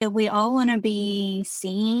We all want to be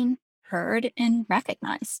seen, heard, and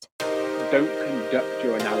recognized. Don't conduct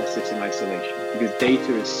your analysis in isolation because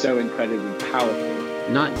data is so incredibly powerful.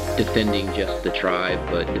 Not defending just the tribe,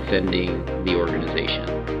 but defending the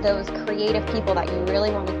organization. Those creative people that you really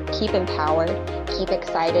want to keep empowered, keep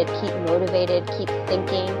excited, keep motivated, keep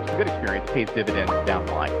thinking. A good experience pays dividends down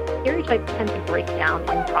the line. Stereotypes tend to break down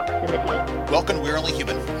in proximity. Welcome to We're Only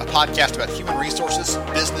Human, a podcast about human resources,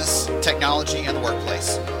 business, technology, and the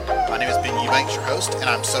workplace. My name is Ben Eubanks, your host, and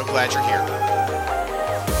I'm so glad you're here.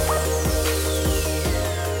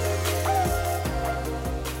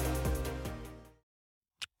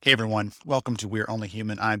 Hey everyone, welcome to We're Only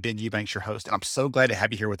Human. I'm Ben Eubanks, your host, and I'm so glad to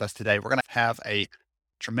have you here with us today. We're going to have a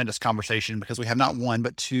tremendous conversation because we have not one,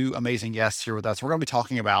 but two amazing guests here with us. We're going to be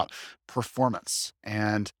talking about performance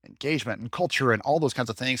and engagement and culture and all those kinds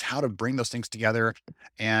of things, how to bring those things together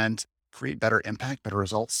and create better impact, better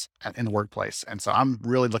results in the workplace. And so I'm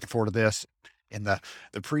really looking forward to this. In the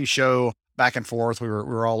pre-show back and forth, we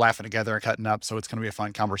were all laughing together and cutting up. So it's going to be a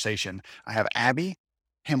fun conversation. I have Abby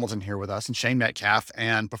Hamilton here with us and Shane Metcalf.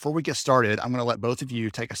 And before we get started, I'm going to let both of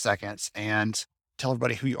you take a second and tell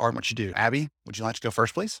everybody who you are and what you do. Abby, would you like to go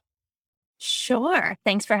first, please? Sure.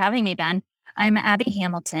 Thanks for having me, Ben. I'm Abby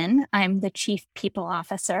Hamilton. I'm the Chief People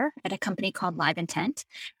Officer at a company called Live Intent.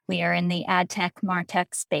 We are in the ad tech,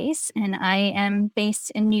 martech space, and I am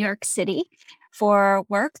based in New York City for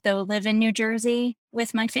work, though live in New Jersey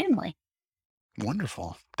with my family.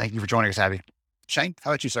 Wonderful. Thank you for joining us, Abby. Shane,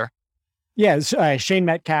 how about you, sir? Yes, Shane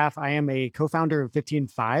Metcalf. I am a co-founder of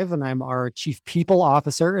 15Five, and I'm our Chief People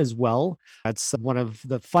Officer as well. That's one of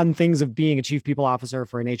the fun things of being a Chief People Officer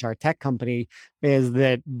for an HR tech company is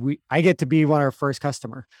that I get to be our first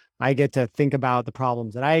customer. I get to think about the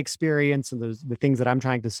problems that I experience and the things that I'm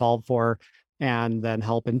trying to solve for, and then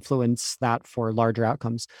help influence that for larger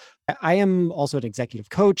outcomes. I am also an executive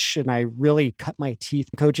coach, and I really cut my teeth.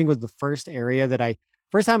 Coaching was the first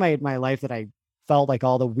time in my life that I felt like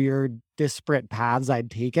all the weird, disparate paths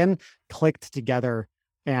I'd taken clicked together.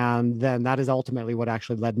 And then that is ultimately what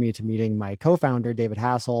actually led me to meeting my co-founder, David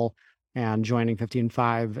Hassel, and joining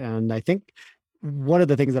 15Five. And I think one of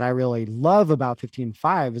the things that I really love about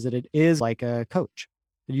 15Five is that it is like a coach.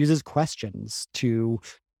 It uses questions to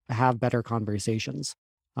have better conversations.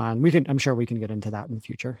 And I'm sure we can get into that in the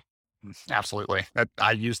future. Absolutely.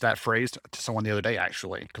 I used that phrase to someone the other day,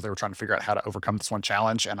 actually, because they were trying to figure out how to overcome this one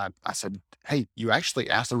challenge. And I said, hey, you actually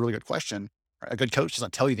asked a really good question. A good coach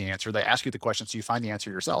doesn't tell you the answer. They ask you the question so you find the answer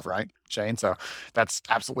yourself, right, Shane? So that's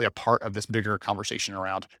absolutely a part of this bigger conversation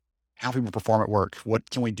around how people perform at work. What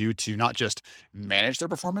can we do to not just manage their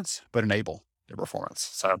performance, but enable their performance?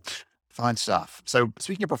 So fun stuff. So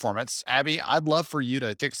speaking of performance, Abby, I'd love for you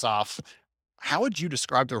to kick us off. How would you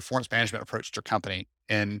describe the performance management approach to your company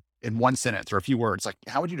in one sentence or a few words? Like,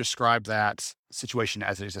 how would you describe that situation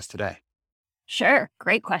as it exists today? Sure.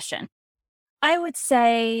 Great question. I would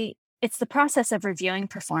say it's the process of reviewing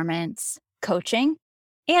performance, coaching,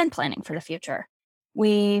 and planning for the future.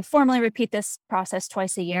 We formally repeat this process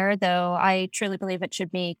twice a year, though I truly believe it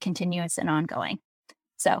should be continuous and ongoing.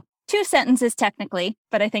 So 2 sentences technically,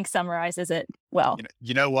 but I think summarizes it well.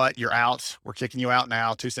 You know what? You're out. We're kicking you out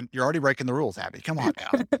now. You're already breaking the rules, Abby. Come on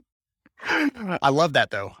now. I love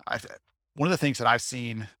that though. One of the things that I've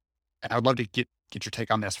seen, and I'd love to get your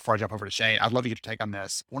take on this before I jump over to Shane. I'd love to get your take on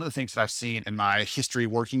this. One of the things that I've seen in my history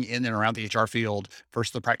working in and around the HR field,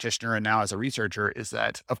 first as a practitioner and now as a researcher, is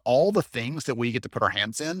that of all the things that we get to put our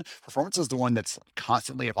hands in, performance is the one that's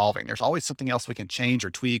constantly evolving. There's always something else we can change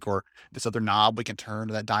or tweak, or this other knob we can turn,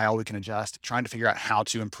 or that dial we can adjust, trying to figure out how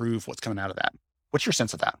to improve what's coming out of that. What's your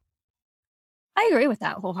sense of that? I agree with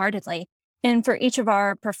that wholeheartedly. And for each of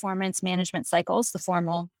our performance management cycles, the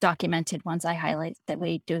formal documented ones I highlight that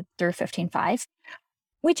we do through 15Five,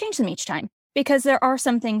 we change them each time because there are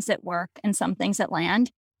some things that work and some things that land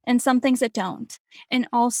and some things that don't. And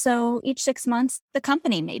also each 6 months, the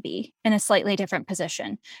company may be in a slightly different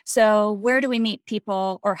position. So where do we meet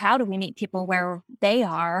people, or how do we meet people where they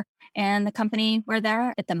are and the company where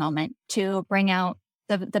they're at the moment to bring out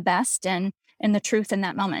the best and the truth in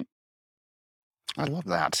that moment? I love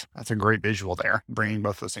that. That's a great visual there, bringing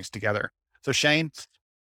both those things together. So Shane,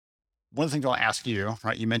 one of the things I want to ask you,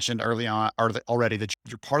 right? You mentioned early on already that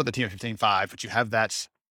you're part of the team of 15Five, but you have that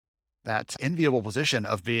enviable position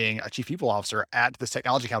of being a chief people officer at this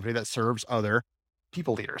technology company that serves other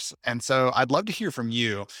people leaders. And so I'd love to hear from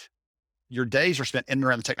you. Your days are spent in and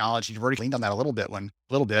around the technology. You've already leaned on that a little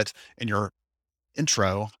bit in your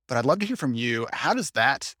intro, but I'd love to hear from you. How does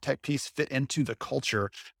that tech piece fit into the culture?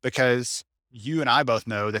 Because you and I both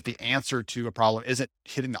know that the answer to a problem isn't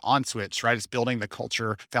hitting the on switch, right? It's building the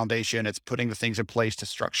culture foundation. It's putting the things in place to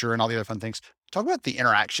structure and all the other fun things. Talk about the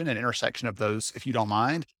interaction and intersection of those, if you don't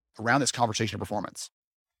mind, around this conversation of performance.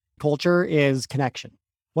 Culture is connection.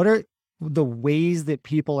 What are the ways that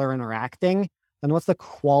people are interacting? And what's the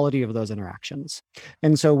quality of those interactions?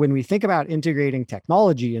 And so when we think about integrating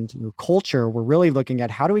technology into culture, we're really looking at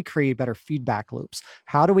how do we create better feedback loops?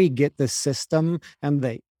 How do we get the system and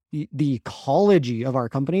the ecology of our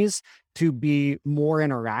companies to be more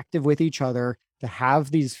interactive with each other, to have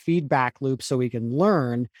these feedback loops so we can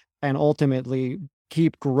learn and ultimately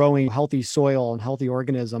keep growing healthy soil and healthy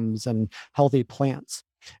organisms and healthy plants.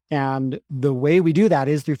 And the way we do that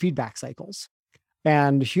is through feedback cycles.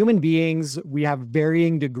 And human beings, we have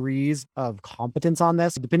varying degrees of competence on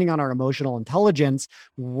this. Depending on our emotional intelligence,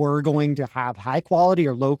 we're going to have high quality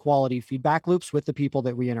or low quality feedback loops with the people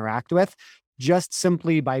that we interact with, just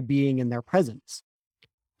simply by being in their presence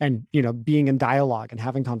and, being in dialogue and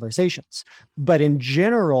having conversations. But in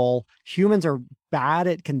general, humans are bad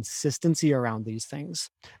at consistency around these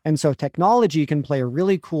things. And so technology can play a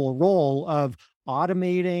really cool role of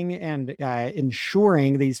automating and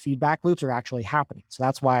ensuring these feedback loops are actually happening. So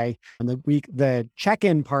that's why in the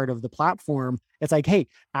check-in part of the platform, it's like, hey,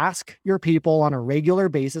 ask your people on a regular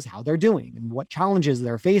basis how they're doing and what challenges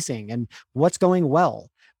they're facing and what's going well,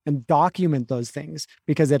 and document those things,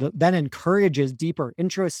 because it then encourages deeper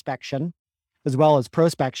introspection as well as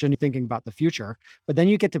prospection, thinking about the future. But then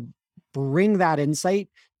you get to bring that insight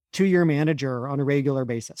to your manager on a regular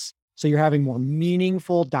basis. So you're having more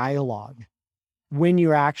meaningful dialogue when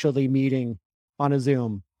you're actually meeting on a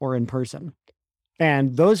Zoom or in person.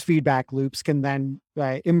 And those feedback loops can then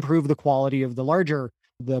improve the quality of the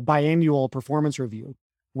biannual performance review,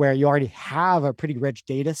 where you already have a pretty rich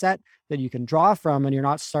data set that you can draw from, and you're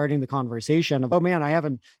not starting the conversation of, oh man, I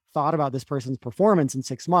haven't thought about this person's performance in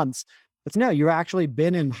 6 months. But no, you've actually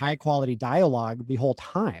been in high quality dialogue the whole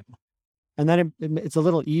time. And then it's a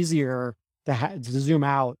little easier to zoom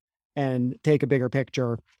out and take a bigger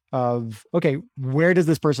picture of, okay, where does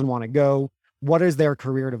this person want to go? What does their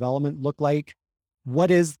career development look like?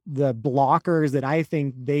 What is the blockers that I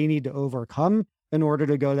think they need to overcome in order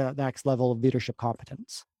to go to that next level of leadership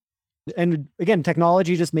competence? And again,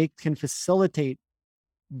 technology just can facilitate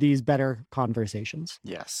these better conversations.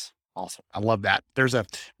 Yes. Awesome. I love that. There's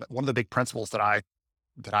one of the big principles that I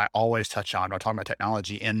always touch on when talking about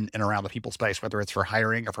technology in and around the people space, whether it's for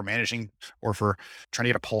hiring or for managing or for trying to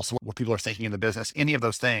get a pulse of what people are thinking in the business, any of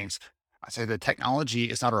those things. I say that technology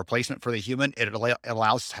is not a replacement for the human. It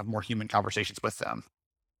allows us to have more human conversations with them.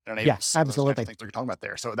 Yes, absolutely. Things that you're talking about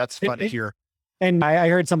there. So that's fun to hear. And I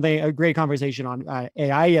heard a great conversation on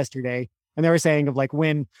AI yesterday, and they were saying of like,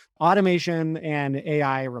 when automation and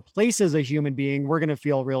AI replaces a human being, we're going to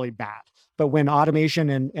feel really bad. But when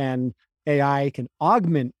automation and AI can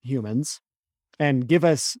augment humans and give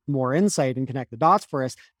us more insight and connect the dots for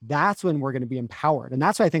us, that's when we're going to be empowered. And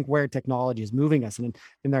that's what I think where technology is moving us. And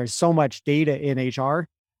there's so much data in HR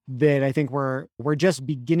that I think we're just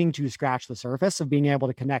beginning to scratch the surface of being able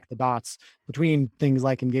to connect the dots between things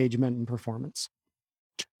like engagement and performance.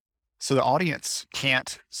 So the audience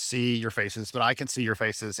can't see your faces, but I can see your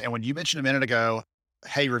faces. And when you mentioned a minute ago,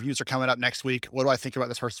 hey, reviews are coming up next week, what do I think about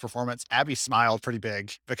this person's performance? Abby smiled pretty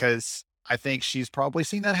big, because I think she's probably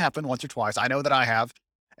seen that happen once or twice. I know that I have.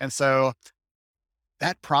 And so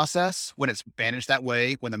that process, when it's managed that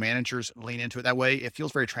way, when the managers lean into it that way, it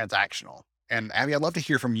feels very transactional. And Abby, I'd love to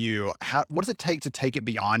hear from you. What does it take to take it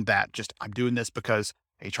beyond that? Just, I'm doing this because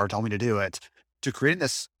HR told me to do it, to creating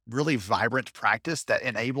this really vibrant practice that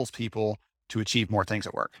enables people to achieve more things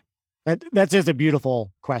at work. That's just a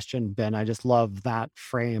beautiful question, Ben. I just love that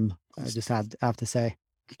frame. I just have to say.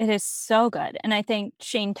 It is so good. And I think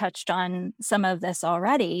Shane touched on some of this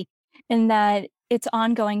already, in that it's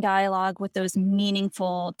ongoing dialogue with those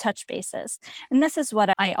meaningful touch bases. And this is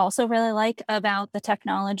what I also really like about the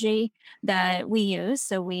technology that we use.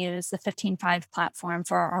 So we use the 15.5 platform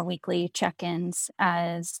for our weekly check-ins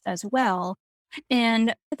as well.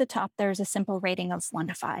 And at the top, there's a simple rating of 1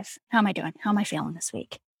 to 5. How am I doing? How am I feeling this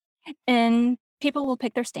week? And people will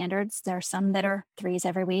pick their standards. There are some that are 3s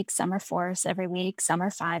every week, some are 4s every week, some are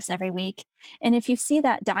 5s every week. And if you see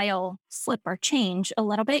that dial slip or change a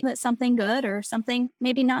little bit, that something good or something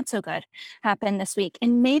maybe not so good happened this week,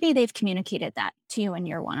 and maybe they've communicated that to you in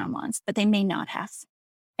your one-on-ones, but they may not have.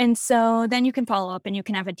 And so then you can follow up and you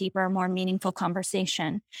can have a deeper, more meaningful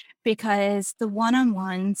conversation, because the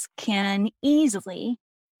one-on-ones can easily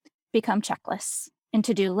become checklists and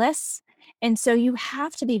to-do lists. And so you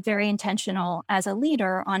have to be very intentional as a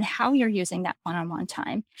leader on how you're using that one-on-one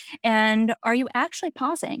time. And are you actually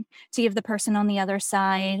pausing to give the person on the other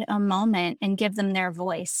side a moment and give them their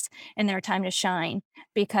voice and their time to shine?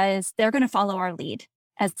 Because they're going to follow our lead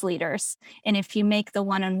as leaders. And if you make the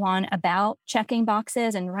one-on-one about checking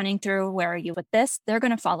boxes and running through, where are you with this? They're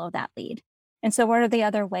going to follow that lead. And so what are the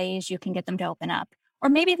other ways you can get them to open up? Or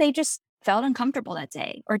maybe they just felt uncomfortable that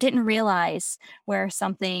day or didn't realize where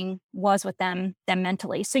something was with them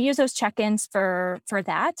mentally. So use those check-ins for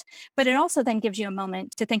that. But it also then gives you a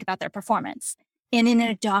moment to think about their performance and in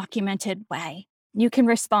a documented way. You can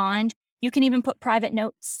respond. You can even put private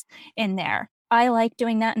notes in there. I like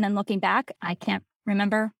doing that. And then looking back, I can't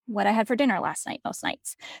remember what I had for dinner last night, most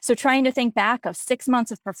nights. So trying to think back of 6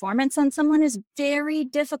 months of performance on someone is very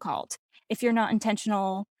difficult if you're not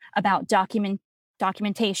intentional about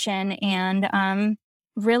documentation and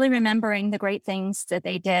really remembering the great things that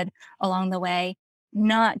they did along the way,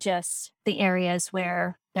 not just the areas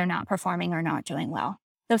where they're not performing or not doing well.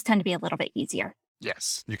 Those tend to be a little bit easier.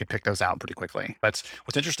 Yes, you can pick those out pretty quickly. But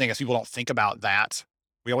what's interesting is people don't think about that.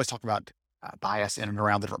 We always talk about bias in and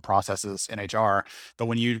around the different processes in HR. But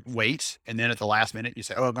when you wait and then at the last minute you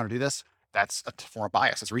say, oh, I'm going to do this, that's a form of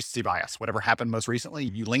bias. It's recency bias. Whatever happened most recently,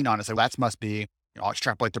 you lean on and say, well, that must be, I'll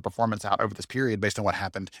extrapolate the performance out over this period based on what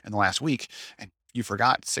happened in the last week. And you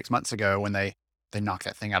forgot 6 months ago when they knocked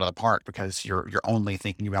that thing out of the park because you're only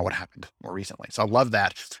thinking about what happened more recently. So I love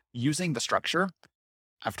that. Using the structure,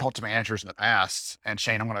 I've talked to managers in the past, and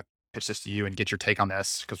Shane, I'm going to pitch this to you and get your take on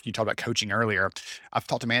this because you talked about coaching earlier. I've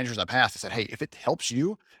talked to managers in the past. I said, hey, if it helps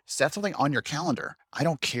you, set something on your calendar. I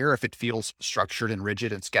don't care if it feels structured and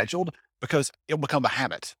rigid and scheduled because it'll become a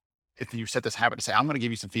habit. If you set this habit to say, I'm going to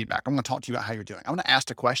give you some feedback. I'm going to talk to you about how you're doing. I'm going to ask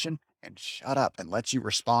a question and shut up and let you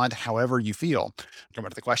respond however you feel. Come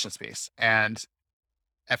back to the questions piece. And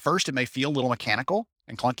at first it may feel a little mechanical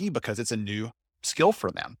and clunky because it's a new skill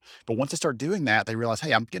for them. But once they start doing that, they realize,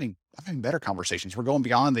 hey, I'm having better conversations. We're going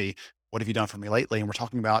beyond the, what have you done for me lately? And we're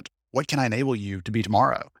talking about what can I enable you to be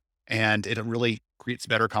tomorrow? And it really creates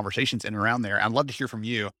better conversations in and around there. I'd love to hear from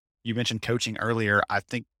you. You mentioned coaching earlier. I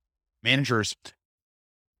think managers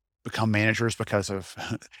become managers because of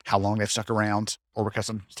how long they've stuck around or because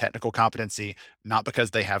of technical competency, not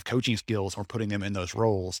because they have coaching skills or putting them in those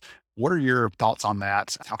roles. What are your thoughts on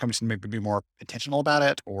that? How come you can maybe be more intentional about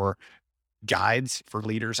it, or guides for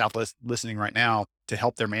leaders out listening right now to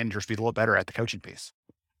help their managers be a little better at the coaching piece?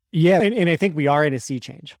 Yeah. And I think we are in a sea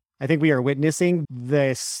change. I think we are witnessing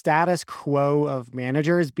the status quo of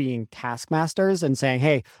managers being taskmasters and saying,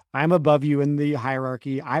 hey, I'm above you in the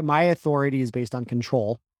hierarchy. My authority is based on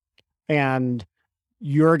control. And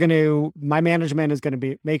my management is going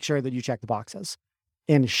to make sure that you check the boxes.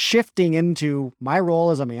 And shifting into my role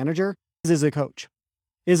as a manager is a coach,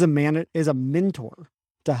 is a mentor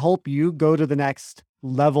to help you go to the next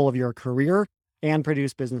level of your career and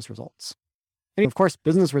produce business results. And of course,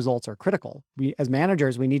 business results are critical. As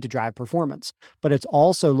managers, we need to drive performance, but it's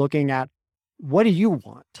also looking at, what do you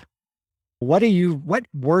want? What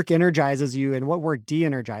work energizes you and what work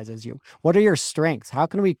de-energizes you? What are your strengths? How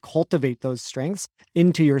can we cultivate those strengths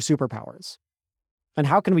into your superpowers? And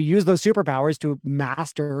how can we use those superpowers to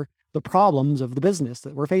master the problems of the business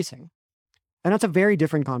that we're facing? And that's a very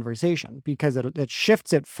different conversation because it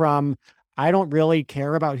shifts it from, I don't really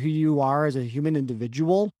care about who you are as a human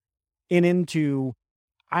individual, and into,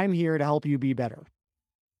 I'm here to help you be better.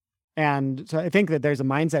 And so I think that there's a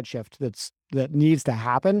mindset shift that needs to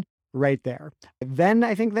happen right there. Then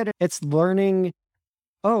I think that it's learning,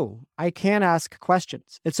 oh, I can ask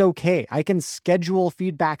questions. It's okay. I can schedule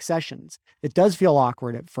feedback sessions. It does feel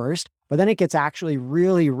awkward at first, but then it gets actually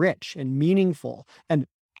really rich and meaningful. And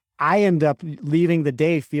I end up leaving the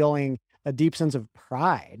day feeling a deep sense of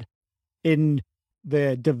pride in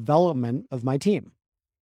the development of my team.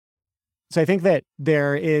 So I think that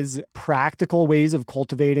there is practical ways of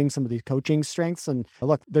cultivating some of these coaching strengths. And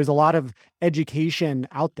look, there's a lot of education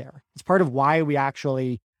out there. It's part of why we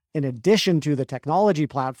actually, in addition to the technology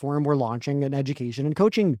platform, we're launching an education and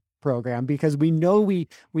coaching program, because we know we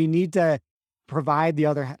need to provide the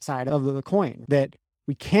other side of the coin, that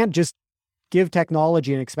we can't just give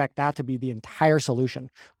technology and expect that to be the entire solution.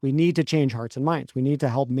 We need to change hearts and minds. We need to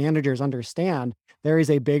help managers understand there is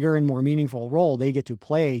a bigger and more meaningful role they get to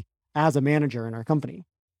play as a manager in our company.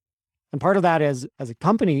 And part of that is, as a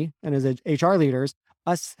company and as HR leaders,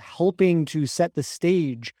 us helping to set the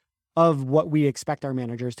stage of what we expect our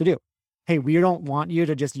managers to do. Hey, we don't want you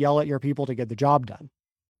to just yell at your people to get the job done.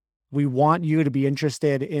 We want you to be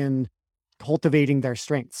interested in cultivating their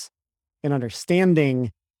strengths and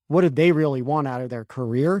understanding what do they really want out of their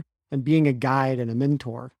career, and being a guide and a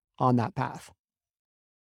mentor on that path.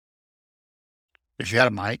 If you had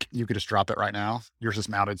a mic, you could just drop it right now. Yours is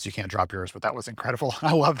mounted, so you can't drop yours, but that was incredible.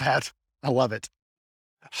 I love that. I love it.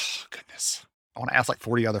 Oh, goodness. I want to ask like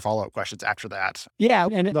 40 other follow-up questions after that. Yeah.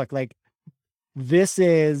 And look, like this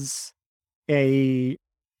is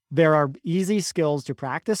there are easy skills to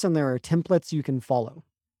practice and there are templates you can follow.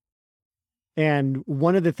 And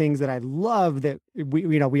one of the things that I love that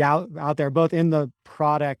we out there, both in the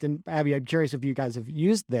product, and Abby, I'm curious if you guys have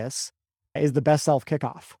used this, is the Best Self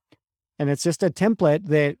Kickoff. And it's just a template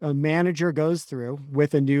that a manager goes through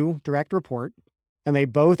with a new direct report, and they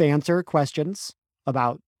both answer questions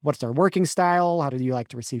about what's their working style, how do you like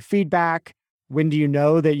to receive feedback, when do you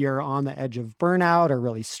know that you're on the edge of burnout or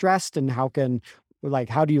really stressed, and how do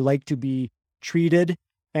you like to be treated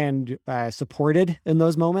and supported in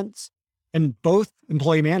those moments? And both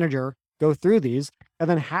employee manager go through these and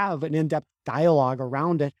then have an in-depth dialogue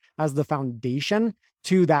around it as the foundation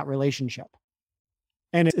to that relationship.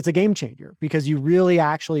 And it's a game changer because you really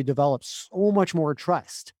actually develop so much more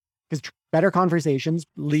trust, because better conversations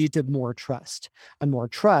lead to more trust, and more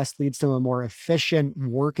trust leads to a more efficient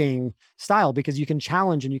working style, because you can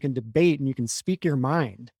challenge and you can debate and you can speak your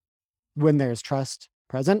mind when there's trust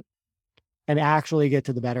present and actually get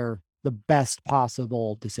to the best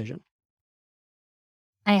possible decision.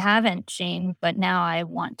 I haven't, Shane, but now I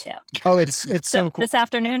want to. Oh, it's so cool. This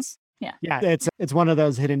afternoon? Yeah. It's one of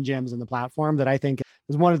those hidden gems in the platform that I think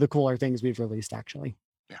is one of the cooler things we've released, actually.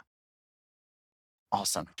 Yeah.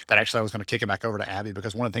 Awesome. That actually, I was going to kick it back over to Abby,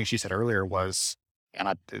 because one of the things she said earlier was,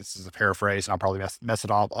 and this is a paraphrase and I'll probably mess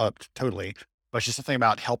it all up totally, but just something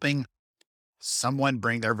about helping someone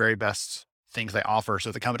bring their very best things they offer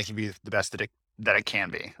so the company can be the best that it can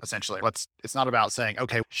be, essentially. It's not about saying,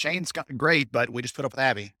 okay, Shane's great, but we just put up with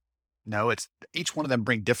Abby. No, it's each one of them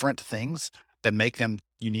bring different things that make them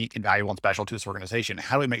unique and valuable and special to this organization.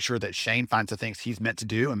 How do we make sure that Shane finds the things he's meant to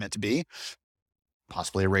do and meant to be,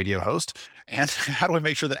 possibly a radio host? And how do we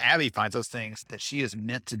make sure that Abby finds those things that she is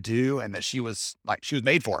meant to do and that she was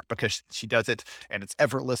made for, because she does it and it's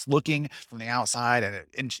effortless looking from the outside and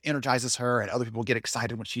it energizes her, and other people get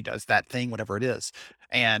excited when she does that thing, whatever it is.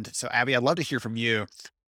 And so, Abby, I'd love to hear from you.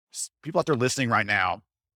 People out there listening right now,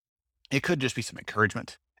 it could just be some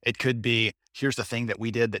encouragement. It could be, here's the thing that we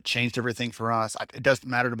did that changed everything for us. It doesn't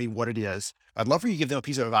matter to me what it is. I'd love for you to give them a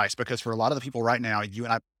piece of advice, because for a lot of the people right now, you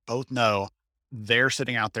and I both know they're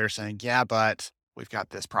sitting out there saying, yeah, but we've got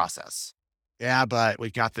this process. Yeah, but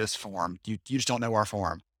we've got this form. You just don't know our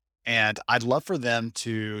form. And I'd love for them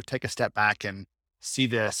to take a step back and see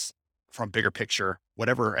this from a bigger picture.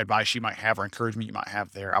 Whatever advice you might have or encouragement you might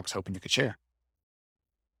have there, I was hoping you could share.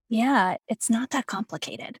 Yeah, it's not that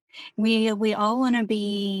complicated. We all want to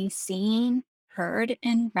be seen, heard,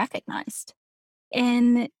 and recognized.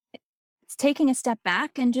 And it's taking a step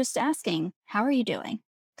back and just asking, how are you doing?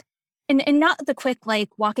 And not the quick, like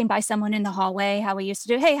walking by someone in the hallway, how we used to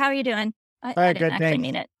do, hey, how are you doing? I didn't good, actually thanks.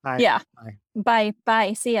 mean it. Bye. Yeah. Bye.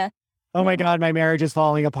 Bye. See ya. Oh my God, my marriage is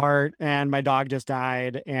falling apart and my dog just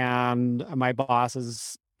died and my boss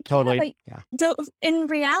is totally, So in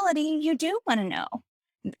reality, you do want to know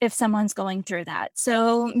if someone's going through that.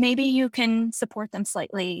 So maybe you can support them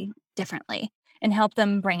slightly differently and help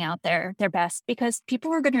them bring out their best, because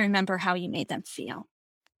people are going to remember how you made them feel.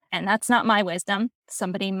 And that's not my wisdom,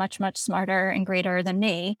 somebody much, much smarter and greater than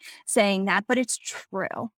me saying that, but it's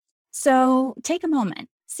true. So take a moment,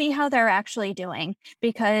 see how they're actually doing,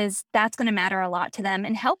 because that's going to matter a lot to them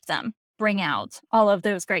and help them bring out all of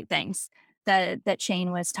those great things that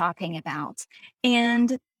Shane was talking about.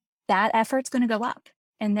 And that effort's going to go up,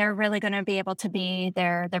 and they're really going to be able to be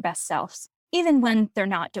their best selves, even when they're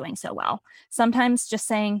not doing so well. Sometimes just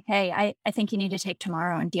saying, hey, I think you need to take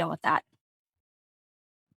tomorrow and deal with that.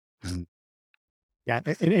 Yeah.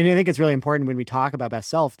 And I think it's really important when we talk about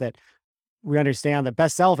best self that we understand that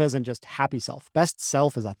best self isn't just happy self. Best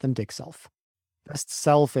self is authentic self. Best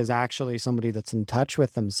self is actually somebody that's in touch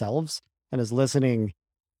with themselves and is listening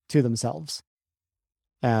to themselves.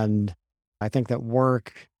 And I think that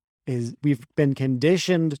we've been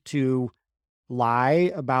conditioned to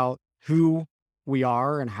lie about who we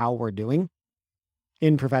are and how we're doing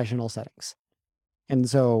in professional settings. And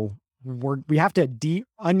so we have to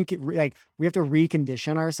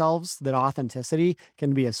recondition ourselves that authenticity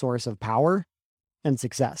can be a source of power and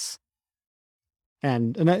success.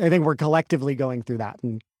 And I think we're collectively going through that,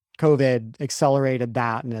 and COVID accelerated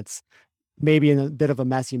that, and it's maybe in a bit of a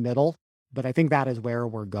messy middle, but I think that is where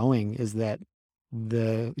we're going, is that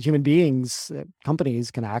the human beings, companies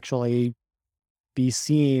can actually be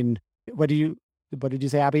seen. What did you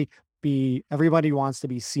say, Abby? Everybody wants to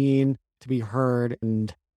be seen, to be heard,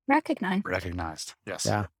 and Recognized. Recognized. Yes.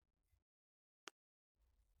 Yeah.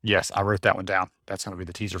 Yes, I wrote that one down. That's going to be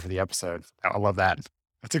the teaser for the episode. I love that.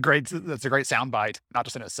 That's a great soundbite, not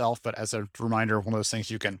just in itself, but as a reminder of one of those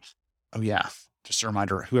things you can, oh yeah, just a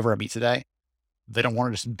reminder, whoever I meet today, they don't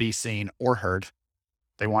want to just be seen or heard.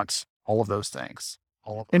 They want all of those things.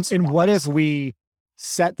 And what if we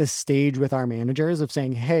set the stage with our managers of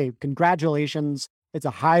saying, hey, congratulations. It's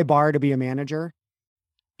a high bar to be a manager.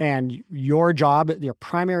 And your job, your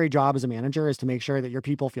primary job as a manager is to make sure that your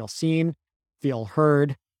people feel seen, feel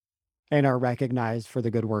heard, and are recognized for the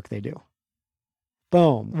good work they do.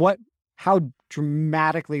 Boom. How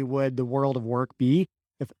dramatically would the world of work be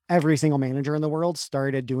if every single manager in the world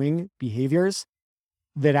started doing behaviors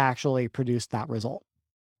that actually produced that result?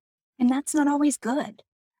 And that's not always good,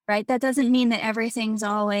 right? That doesn't mean that everything's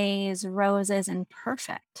always roses and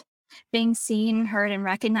perfect. Being seen, heard, and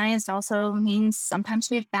recognized also means sometimes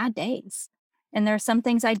we have bad days. And there are some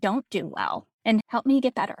things I don't do well. And help me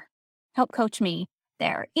get better. Help coach me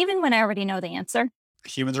there, even when I already know the answer.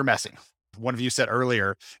 Humans are messy. One of you said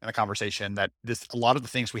earlier in the conversation that a lot of the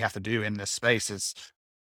things we have to do in this space is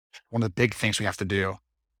one of the big things we have to do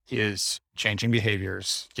is changing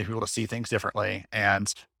behaviors, get people to see things differently.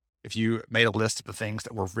 And if you made a list of the things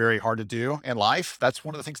that were very hard to do in life, that's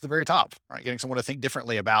one of the things at the very top, right? Getting someone to think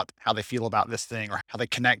differently about how they feel about this thing or how they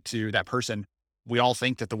connect to that person. We all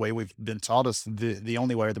think that the way we've been taught is the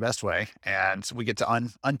only way or the best way. And we get to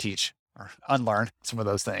unteach or unlearn some of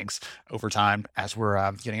those things over time as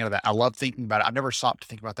we're getting out of that. I love thinking about it. I've never stopped to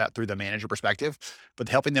think about that through the manager perspective, but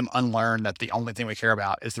helping them unlearn that the only thing we care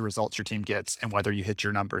about is the results your team gets and whether you hit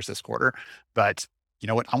your numbers this quarter. But you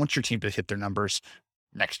know what? I want your team to hit their numbers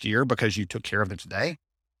next year because you took care of them today,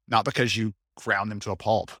 not because you ground them to a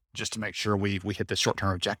pulp just to make sure we hit this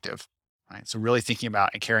short-term objective, right? So really thinking about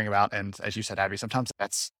and caring about, and as you said, Abby, sometimes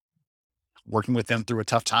that's working with them through a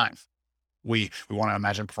tough time. We want to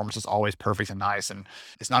imagine performance is always perfect and nice, and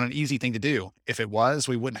it's not an easy thing to do. If it was,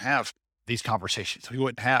 we wouldn't have these conversations. We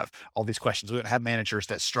wouldn't have all these questions. We wouldn't have managers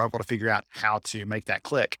that struggle to figure out how to make that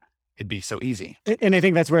click. It'd be so easy. And I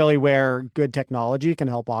think that's really where good technology can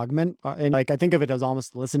help augment. And I think of it as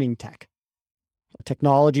almost listening tech.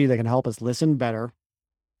 Technology that can help us listen better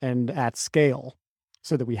and at scale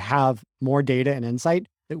so that we have more data and insight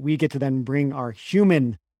that we get to then bring our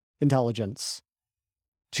human intelligence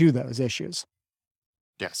to those issues.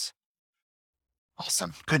 Yes.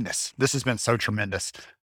 Awesome. Goodness. This has been so tremendous.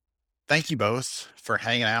 Thank you both for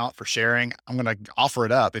hanging out, for sharing. I'm going to offer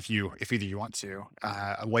it up if either you want to,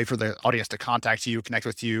 a way for the audience to contact you, connect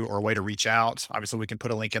with you, or a way to reach out. Obviously, we can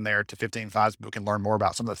put a link in there to 15Fives. We can learn more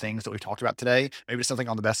about some of the things that we've talked about today. Maybe something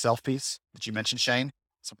on the best self piece that you mentioned, Shane.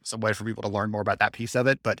 Some way for people to learn more about that piece of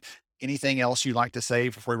it. But anything else you'd like to say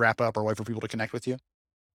before we wrap up, or a way for people to connect with you?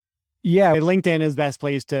 Yeah, LinkedIn is the best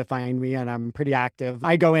place to find me, and I'm pretty active.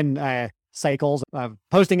 I go in cycles of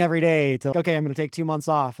posting every day to, okay, I'm going to take 2 months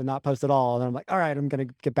off and not post at all. And then I'm like, all right, I'm going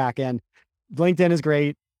to get back in. LinkedIn is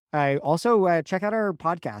great. I also check out our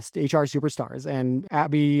podcast, HR Superstars, and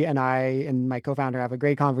Abby and I and my co-founder have a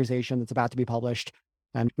great conversation that's about to be published,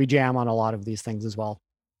 and we jam on a lot of these things as well.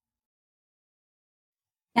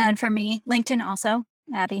 And for me, LinkedIn also,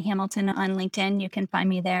 Abby Hamilton on LinkedIn. You can find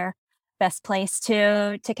me there. Best place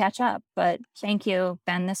to catch up. But thank you,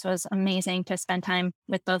 Ben. This was amazing to spend time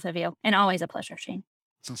with both of you, and always a pleasure, Shane.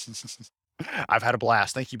 I've had a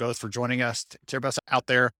blast. Thank you both for joining us. To everybody out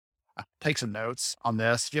there, take some notes on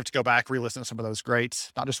this. If you have to go back, re-listen to some of those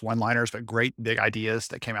great, not just one-liners, but great big ideas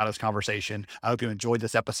that came out of this conversation. I hope you enjoyed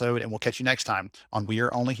this episode, and we'll catch you next time on We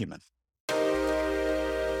Are Only Human.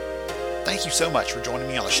 Thank you so much for joining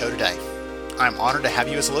me on the show today. I'm honored to have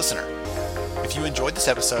you as a listener. If you enjoyed this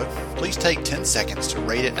episode, please take 10 seconds to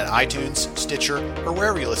rate it at iTunes, Stitcher, or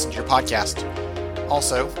wherever you listen to your podcast.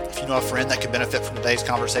 Also, if you know a friend that could benefit from today's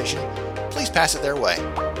conversation, please pass it their way.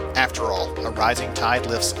 After all, a rising tide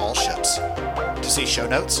lifts all ships. To see show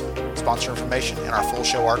notes, sponsor information, and our full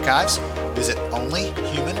show archives, visit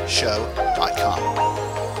onlyhumanshow.com.